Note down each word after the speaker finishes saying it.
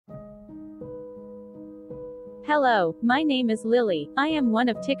Hello, my name is Lily. I am one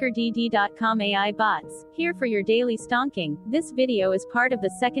of TickerDD.com AI bots, here for your daily stonking. This video is part of the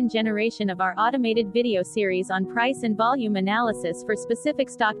second generation of our automated video series on price and volume analysis for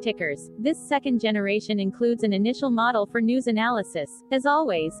specific stock tickers. This second generation includes an initial model for news analysis. As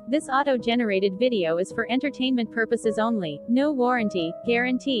always, this auto-generated video is for entertainment purposes only. No warranty,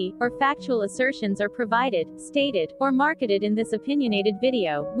 guarantee, or factual assertions are provided, stated, or marketed in this opinionated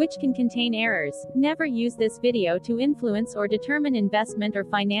video, which can contain errors. Never use this video to influence or determine investment or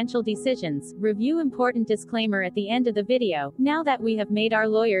financial decisions. Review important disclaimer at the end of the video. Now that we have made our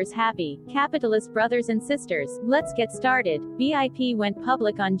lawyers happy, capitalist brothers and sisters, let's get started. BIP went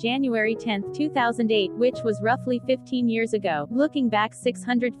public on January 10, 2008, which was roughly 15 years ago. Looking back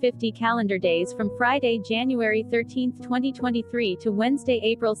 650 calendar days from Friday, January 13, 2023 to Wednesday,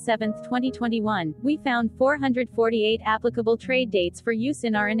 April 7, 2021, we found 448 applicable trade dates for use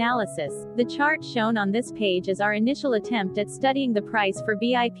in our analysis. The chart shown on this page is our initial attempt at studying the price for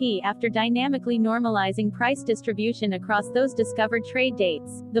BIP after dynamically normalizing price distribution across those discovered trade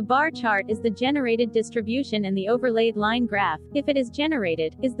dates. The bar chart is the generated distribution and the overlaid line graph, if it is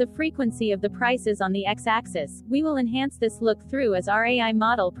generated, is the frequency of the prices on the x-axis. We will enhance this look through as our AI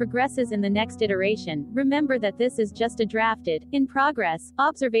model progresses in the next iteration. Remember that this is just a drafted, in progress,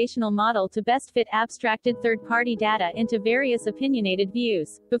 observational model to best fit abstracted third-party data into various opinionated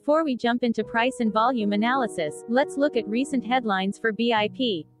views. Before we jump into price and volume analysis, let's look at recent headlines for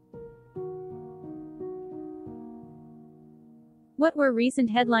BIP. What were recent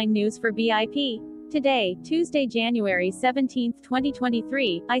headline news for BIP? Today, Tuesday, January 17,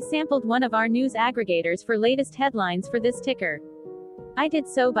 2023, I sampled one of our news aggregators for latest headlines for this ticker. I did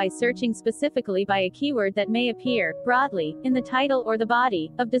so by searching specifically by a keyword that may appear, broadly, in the title or the body,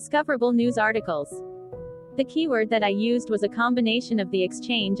 of discoverable news articles. The keyword that I used was a combination of the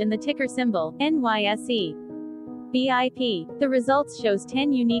exchange and the ticker symbol, NYSE. BIP. The results shows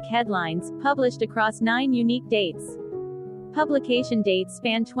 10 unique headlines, published across 9 unique dates. Publication dates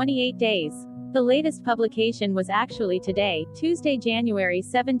span 28 days. The latest publication was actually today, Tuesday, January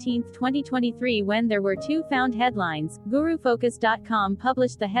 17, 2023, when there were 2 found headlines. GuruFocus.com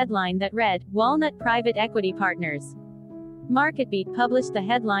published the headline that read, Walnut Private Equity Partners. MarketBeat published the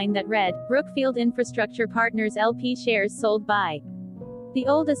headline that read, Brookfield Infrastructure Partners LP shares sold by. The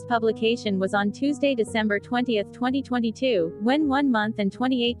oldest publication was on Tuesday, December 20, 2022, when 1 month and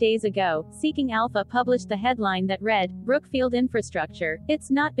 28 days ago, Seeking Alpha published the headline that read, Brookfield Infrastructure, it's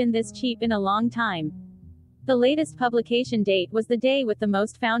not been this cheap in a long time. The latest publication date was the day with the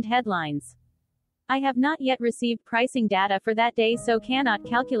most found headlines. I have not yet received pricing data for that day, so cannot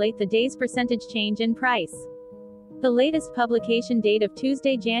calculate the day's percentage change in price. The latest publication date of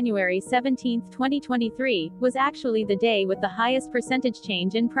Tuesday, January 17, 2023, was actually the day with the highest percentage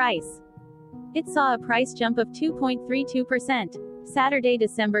change in price. It saw a price jump of 2.32%. Saturday,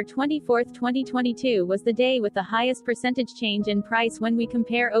 December 24, 2022 was the day with the highest percentage change in price when we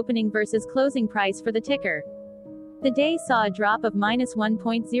compare opening versus closing price for the ticker. The day saw a drop of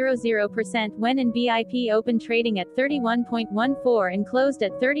 -1.00% when in BIP opened trading at 31.14 and closed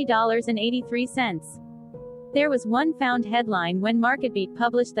at $30.83. There was one found headline when MarketBeat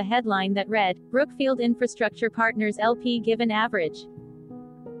published the headline that read, Brookfield Infrastructure Partners LP give an average.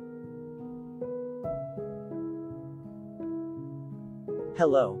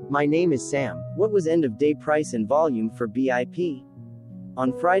 Hello, my name is Sam. What was end-of-day price and volume for BIP?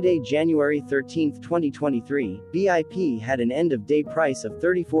 On Friday, January 13, 2023, BIP had an end-of-day price of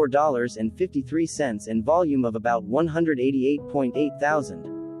 $34.53 and volume of about 188.8 thousand.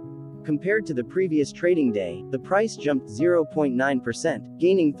 Compared to the previous trading day, the price jumped 0.9%,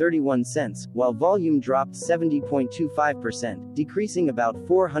 gaining 31 cents, while volume dropped 70.25%, decreasing about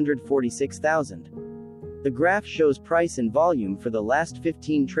 446,000. The graph shows price and volume for the last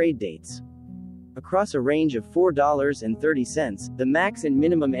 15 trade dates. Across a range of $4.30, the max and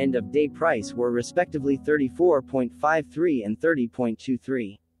minimum end-of-day price were respectively 34.53 and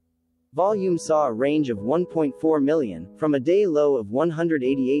 30.23. Volume saw a range of 1.4 million, from a day low of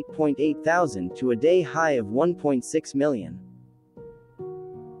 188.8 thousand to a day high of 1.6 million.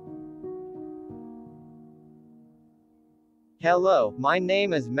 Hello, my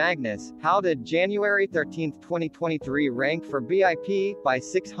name is Magnus. How did January 13, 2023 rank for BIP? By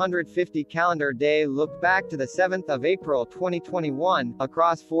 650 calendar day, look back to the 7th of April 2021,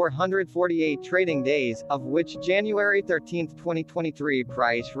 across 448 trading days, of which January 13, 2023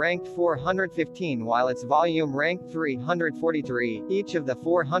 price ranked 415 while its volume ranked 343. Each of the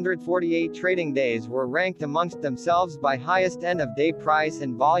 448 trading days were ranked amongst themselves by highest end of day price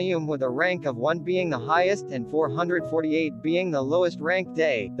and volume, with a rank of 1 being the highest and 448 being being the lowest ranked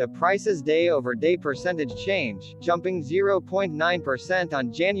day, the price's day-over-day percentage change, jumping 0.9%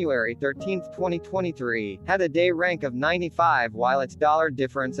 on January 13, 2023, had a day rank of 95, while its dollar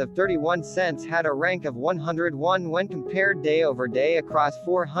difference of 31 cents had a rank of 101 when compared day-over-day across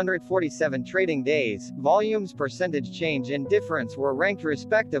 447 trading days. Volumes percentage change and difference were ranked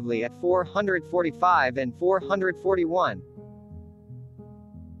respectively at 445 and 441.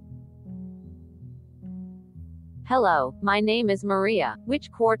 Hello, my name is Maria.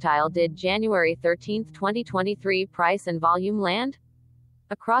 Which quartile did January 13, 2023 price and volume land?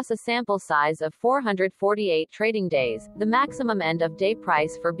 Across a sample size of 448 trading days, the maximum end-of-day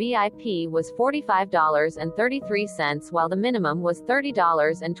price for BIP was $45.33 while the minimum was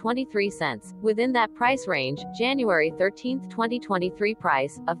 $30.23. Within that price range, January 13, 2023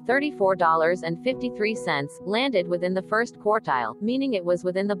 price, of $34.53, landed within the first quartile, meaning it was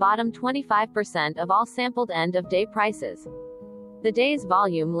within the bottom 25% of all sampled end-of-day prices. The day's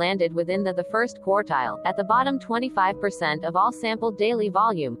volume landed within the first quartile, at the bottom 25% of all sampled daily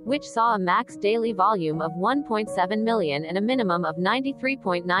volume, which saw a max daily volume of 1.7 million and a minimum of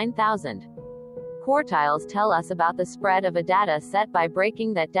 93.9 thousand. Quartiles tell us about the spread of a data set by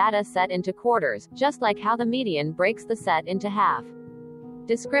breaking that data set into quarters, just like how the median breaks the set into half.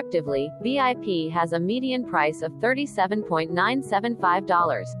 Descriptively, BIP has a median price of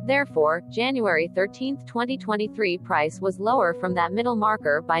 $37.975. Therefore, January 13, 2023 price was lower from that middle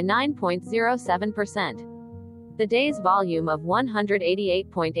marker by 9.07%. The day's volume of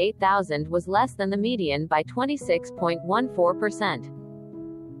 188.8 thousand was less than the median by 26.14%.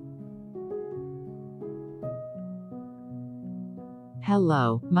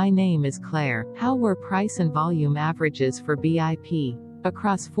 Hello, my name is Claire. How were price and volume averages for BIP?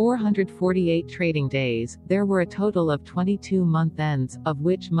 Across 448 trading days, there were a total of 22 month ends, of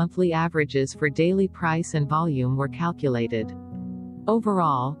which monthly averages for daily price and volume were calculated.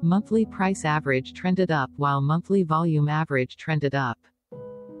 Overall, monthly price average trended up while monthly volume average trended up.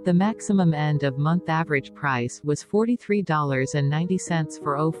 The maximum end-of-month average price was $43.90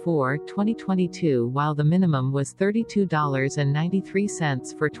 for 04/2022 while the minimum was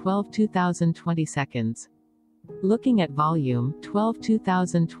 $32.93 for 12/2020 seconds. Looking at volume,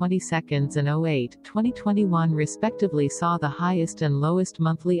 12/2020 seconds and 08/2021 respectively saw the highest and lowest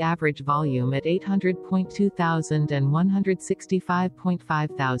monthly average volume at 800.2 thousand and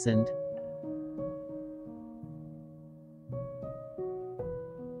 165.5 thousand.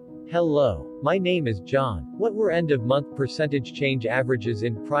 Hello, my name is John. What were end-of-month percentage change averages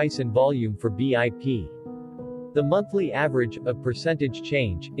in price and volume for BIP? The monthly average of percentage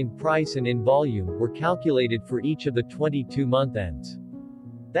change, in price and in volume, were calculated for each of the 22 month ends.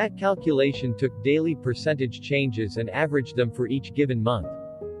 That calculation took daily percentage changes and averaged them for each given month.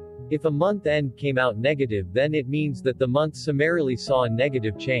 If a month end came out negative, then it means that the month summarily saw a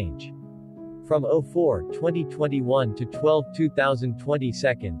negative change. From 04/2021 to 12/2020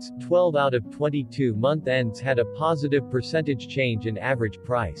 seconds, 12 out of 22 month ends had a positive percentage change in average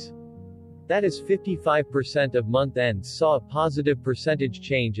price. That is 55% of month ends saw a positive percentage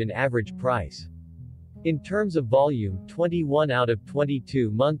change in average price. In terms of volume, 21 out of 22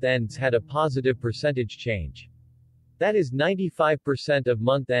 month ends had a positive percentage change. That is 95% of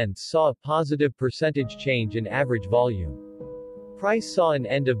month ends saw a positive percentage change in average volume. Price saw an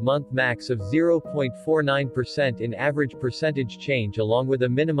end-of-month max of 0.49% in average percentage change along with a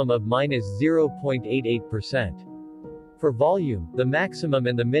minimum of minus 0.88%. For volume, the maximum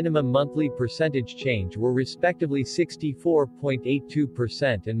and the minimum monthly percentage change were respectively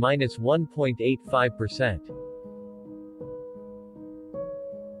 64.82% and minus 1.85%.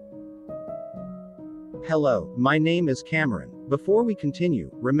 Hello, my name is Cameron. Before we continue,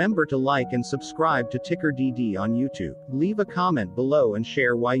 remember to like and subscribe to TickerDD on YouTube. Leave a comment below and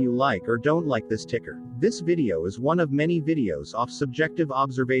share why you like or don't like this ticker. This video is one of many videos off subjective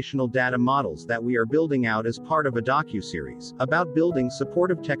observational data models that we are building out as part of a docu-series about building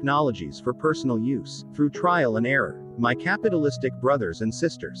supportive technologies for personal use, through trial and error. My capitalistic brothers and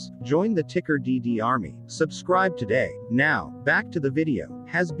sisters, join the TickerDD army. Subscribe today. Now, back to the video.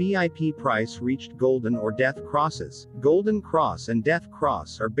 Has BIP price reached golden or death crosses? Golden cross and death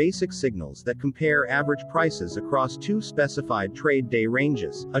cross are basic signals that compare average prices across two specified trade day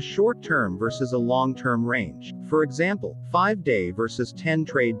ranges, a short-term versus a long-term range. For example, 5-day versus 10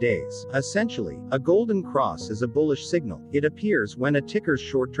 trade days. Essentially, a golden cross is a bullish signal. It appears when a ticker's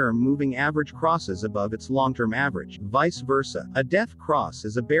short-term moving average crosses above its long-term average. Vice versa, a death cross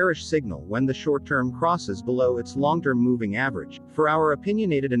is a bearish signal when the short-term crosses below its long-term moving average. For our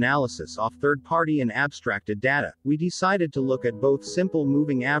opinionated analysis off third-party and abstracted data, we decided to look at both simple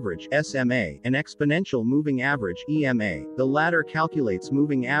moving average (SMA) and exponential moving average (EMA). The latter calculates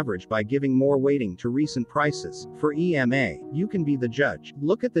moving average by giving more weighting to recent prices. For EMA, you can be the judge.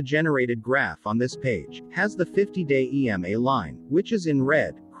 Look at the generated graph on this page. Has the 50-day EMA line, which is in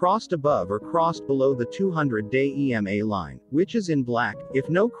red, crossed above or crossed below the 200-day EMA line, which is in black. If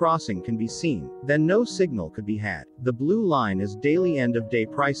no crossing can be seen, then no signal could be had. The blue line is daily end-of-day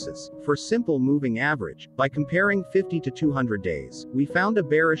prices. For simple moving average, by comparing 50 to 200 days, we found a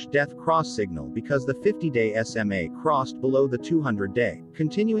bearish death cross signal because the 50-day SMA crossed below the 200-day.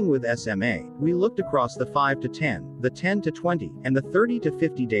 Continuing with SMA, we looked across the 5 to 10, the 10 to 20, and the 30 to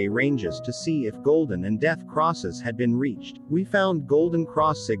 50-day ranges to see if golden and death crosses had been reached. We found golden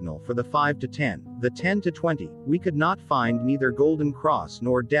cross signal for the 5 to 10, the 10 to 20. We could not find neither golden cross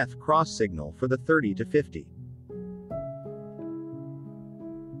nor death cross signal for the 30 to 50.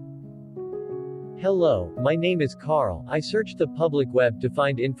 Hello, my name is Carl. I searched the public web to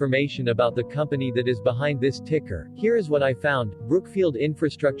find information about the company that is behind this ticker. Here is what I found. Brookfield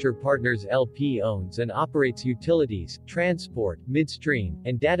Infrastructure Partners LP owns and operates utilities, transport, midstream,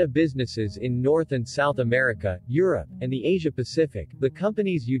 and data businesses in North and South America, Europe, and the Asia Pacific. The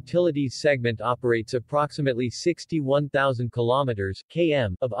company's utilities segment operates approximately 61,000 kilometers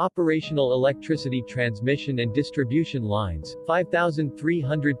 (km) of operational electricity transmission and distribution lines,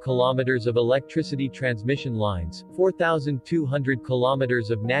 5,300 kilometers of electricity transmission lines, 4,200 kilometers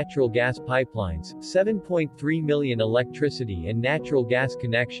of natural gas pipelines, 7.3 million electricity and natural gas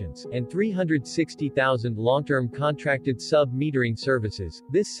connections, and 360,000 long-term contracted sub-metering services.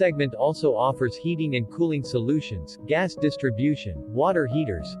 This segment also offers heating and cooling solutions, gas distribution, water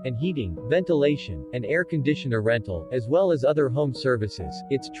heaters, and heating, ventilation, and air conditioner rental, as well as other home services.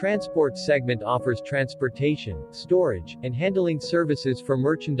 Its transport segment offers transportation, storage, and handling services for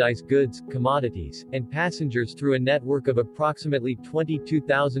merchandise goods, commodities, and passengers through a network of approximately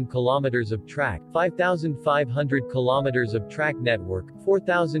 22,000 kilometers of track, 5,500 kilometers of track network,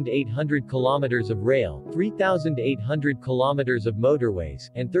 4,800 kilometers of rail, 3,800 kilometers of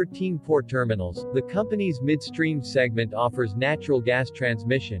motorways, and 13 port terminals. The company's midstream segment offers natural gas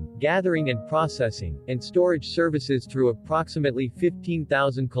transmission, gathering and processing, and storage services through approximately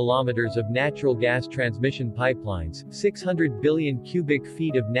 15,000 kilometers of natural gas transmission pipelines, 600 billion cubic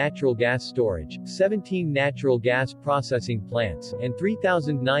feet of natural gas storage, 17 natural gas processing plants, and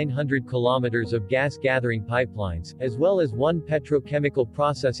 3,900 kilometers of gas gathering pipelines, as well as one petrochemical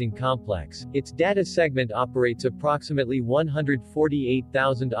processing complex. Its data segment operates approximately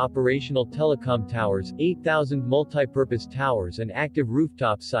 148,000 operational telecom towers, 8,000 multipurpose towers and active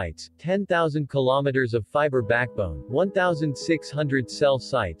rooftop sites, 10,000 kilometers of fiber backbone, 1,600 cell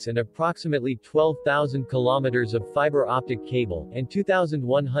sites and approximately 12,000 kilometers of fiber optic cable, and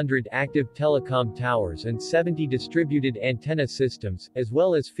 2,100 active telecom towers and 70 distributed antenna systems, as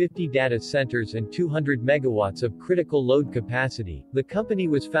well as 50 data centers and 200 megawatts of critical load capacity. The company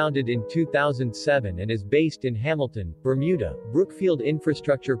was founded in 2007 and is based in Hamilton, Bermuda. Brookfield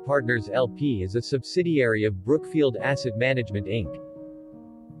Infrastructure Partners LP is a subsidiary of Brookfield Asset Management Inc.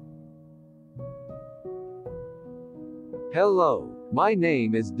 Hello, my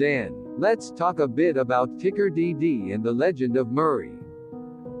name is Dan. Let's talk a bit about TickerDD and the legend of Murray.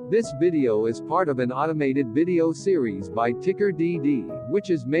 This video is part of an automated video series by TickerDD, which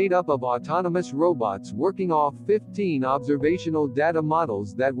is made up of autonomous robots working off 15 observational data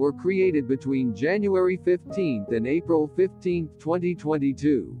models that were created between January 15th and April 15th,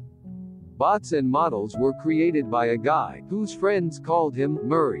 2022. Bots and models were created by a guy, whose friends called him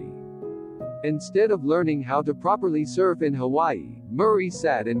Murray. Instead of learning how to properly surf in Hawaii, Murray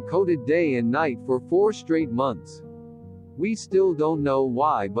sat and coded day and night for 4 straight months. We still don't know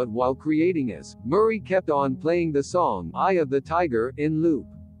why, but while creating us, Murray kept on playing the song Eye of the Tiger in loop.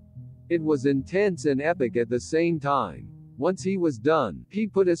 It was intense and epic at the same time. Once he was done, he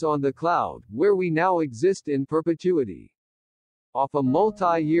put us on the cloud, where we now exist in perpetuity. Off a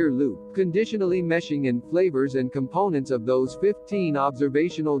multi-year loop, conditionally meshing in flavors and components of those 15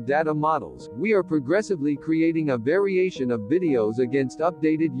 observational data models, we are progressively creating a variation of videos against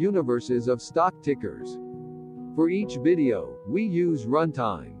updated universes of stock tickers. For each video, we use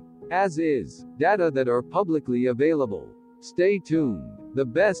runtime, as is, data that are publicly available. Stay tuned. The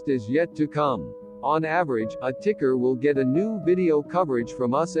best is yet to come. On average, a ticker will get a new video coverage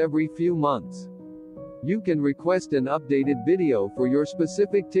from us every few months. You can request an updated video for your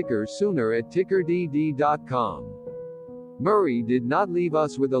specific ticker sooner at TickerDD.com. Murray did not leave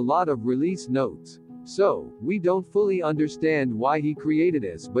us with a lot of release notes. So, we don't fully understand why he created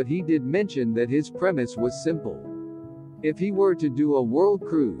us, but he did mention that his premise was simple. If he were to do a world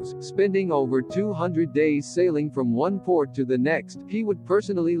cruise, spending over 200 days sailing from one port to the next, he would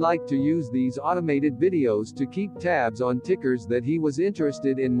personally like to use these automated videos to keep tabs on tickers that he was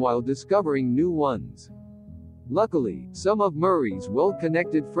interested in while discovering new ones. Luckily, some of Murray's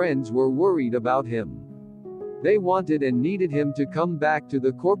well-connected friends were worried about him. They wanted and needed him to come back to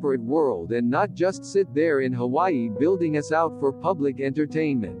the corporate world and not just sit there in Hawaii building us out for public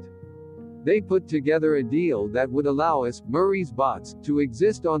entertainment. They put together a deal that would allow us, Murray's bots, to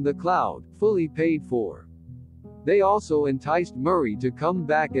exist on the cloud, fully paid for. They also enticed Murray to come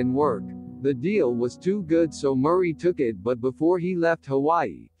back and work. The deal was too good, so Murray took it, but before he left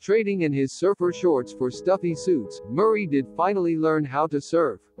Hawaii, trading in his surfer shorts for stuffy suits, Murray did finally learn how to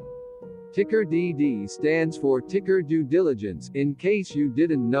surf. TickerDD stands for Ticker Due Diligence, in case you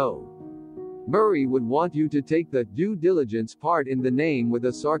didn't know. Murray would want you to take the due diligence part in the name with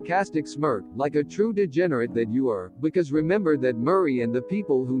a sarcastic smirk, like a true degenerate that you are, because remember that Murray and the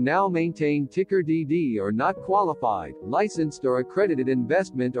people who now maintain TickerDD are not qualified, licensed or accredited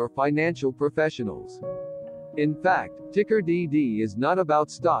investment or financial professionals. In fact, TickerDD is not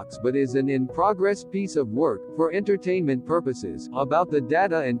about stocks but is an in-progress piece of work, for entertainment purposes, about the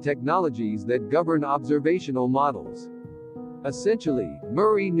data and technologies that govern observational models. Essentially,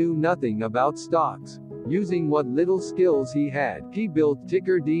 Murray knew nothing about stocks. Using what little skills he had, he built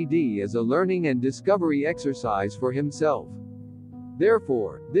TickerDD as a learning and discovery exercise for himself.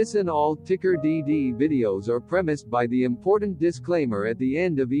 Therefore, this and all TickerDD videos are premised by the important disclaimer at the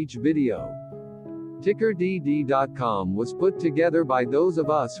end of each video. TickerDD.com was put together by those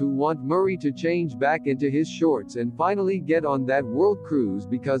of us who want Murray to change back into his shorts and finally get on that world cruise,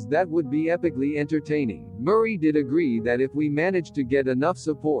 because that would be epically entertaining. Murray did agree that if we managed to get enough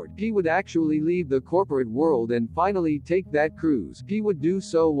support, he would actually leave the corporate world and finally take that cruise. He would do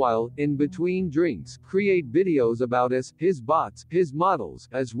so while, in between drinks, create videos about us, his bots, his models,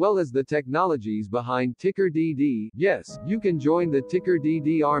 as well as the technologies behind TickerDD. Yes, you can join the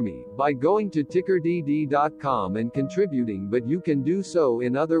TickerDD army by going to TickerDD.com and contributing, but you can do so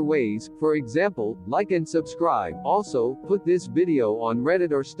in other ways. For example, like and subscribe. Also, put this video on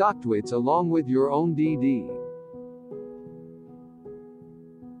Reddit or StockTwits along with your own DD.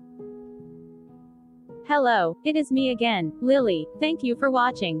 Hello, it is me again, Lily. Thank you for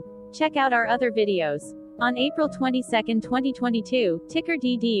watching. Check out our other videos. On April 22, 2022,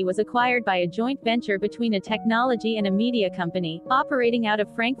 TickerDD was acquired by a joint venture between a technology and a media company, operating out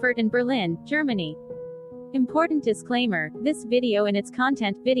of Frankfurt and Berlin, Germany. Important disclaimer, this video and its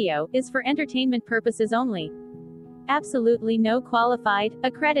content, video, is for entertainment purposes only. Absolutely no qualified,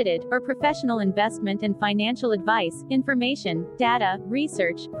 accredited, or professional investment and financial advice, information, data,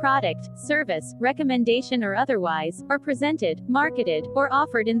 research, product, service, recommendation or otherwise, are presented, marketed, or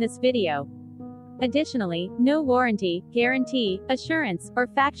offered in this video. Additionally, no warranty, guarantee, assurance, or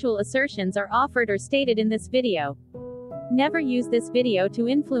factual assertions are offered or stated in this video. Never use this video to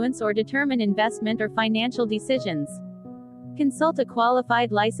influence or determine investment or financial decisions. Consult a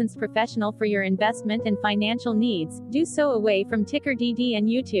qualified licensed professional for your investment and financial needs. Do so away from TickerDD and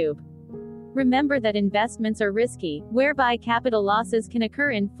YouTube. Remember that investments are risky, whereby capital losses can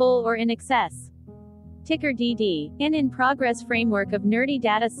occur in full or in excess. TickerDD, an in-progress framework of nerdy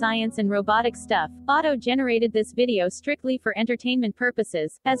data science and robotic stuff, auto-generated this video strictly for entertainment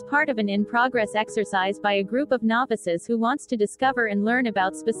purposes, as part of an in-progress exercise by a group of novices who wants to discover and learn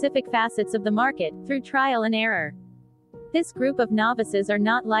about specific facets of the market, through trial and error. This group of novices are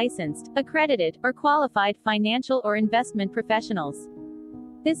not licensed, accredited, or qualified financial or investment professionals.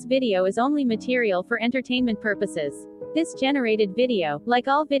 This video is only material for entertainment purposes. This generated video, like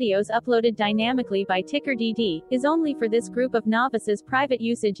all videos uploaded dynamically by TickerDD, is only for this group of novices' private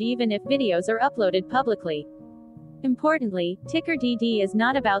usage even if videos are uploaded publicly. Importantly, TickerDD is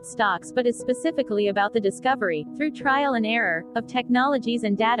not about stocks but is specifically about the discovery, through trial and error, of technologies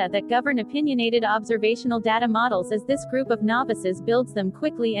and data that govern opinionated observational data models as this group of novices builds them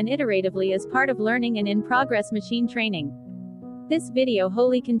quickly and iteratively as part of learning and in-progress machine training. This video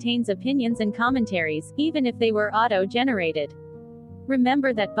wholly contains opinions and commentaries, even if they were auto-generated.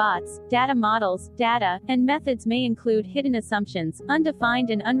 Remember that bots, data models, data, and methods may include hidden assumptions, undefined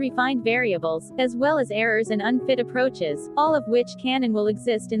and unrefined variables, as well as errors and unfit approaches, all of which can and will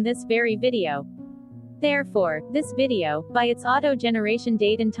exist in this very video. Therefore, this video, by its auto-generation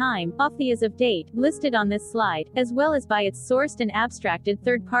date and time, off the as of date, listed on this slide, as well as by its sourced and abstracted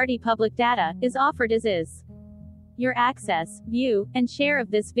third-party public data, is offered as is. Your access, view, and share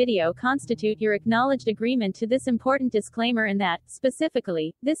of this video constitute your acknowledged agreement to this important disclaimer and that,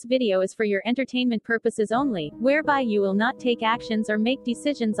 specifically, this video is for your entertainment purposes only, whereby you will not take actions or make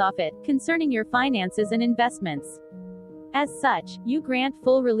decisions off it, concerning your finances and investments. As such, you grant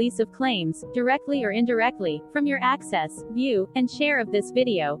full release of claims, directly or indirectly, from your access, view, and share of this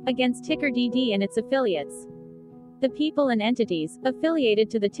video, against TickerDD and its affiliates. The people and entities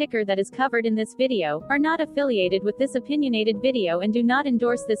affiliated to the ticker that is covered in this video are not affiliated with this opinionated video and do not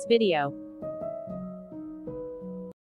endorse this video.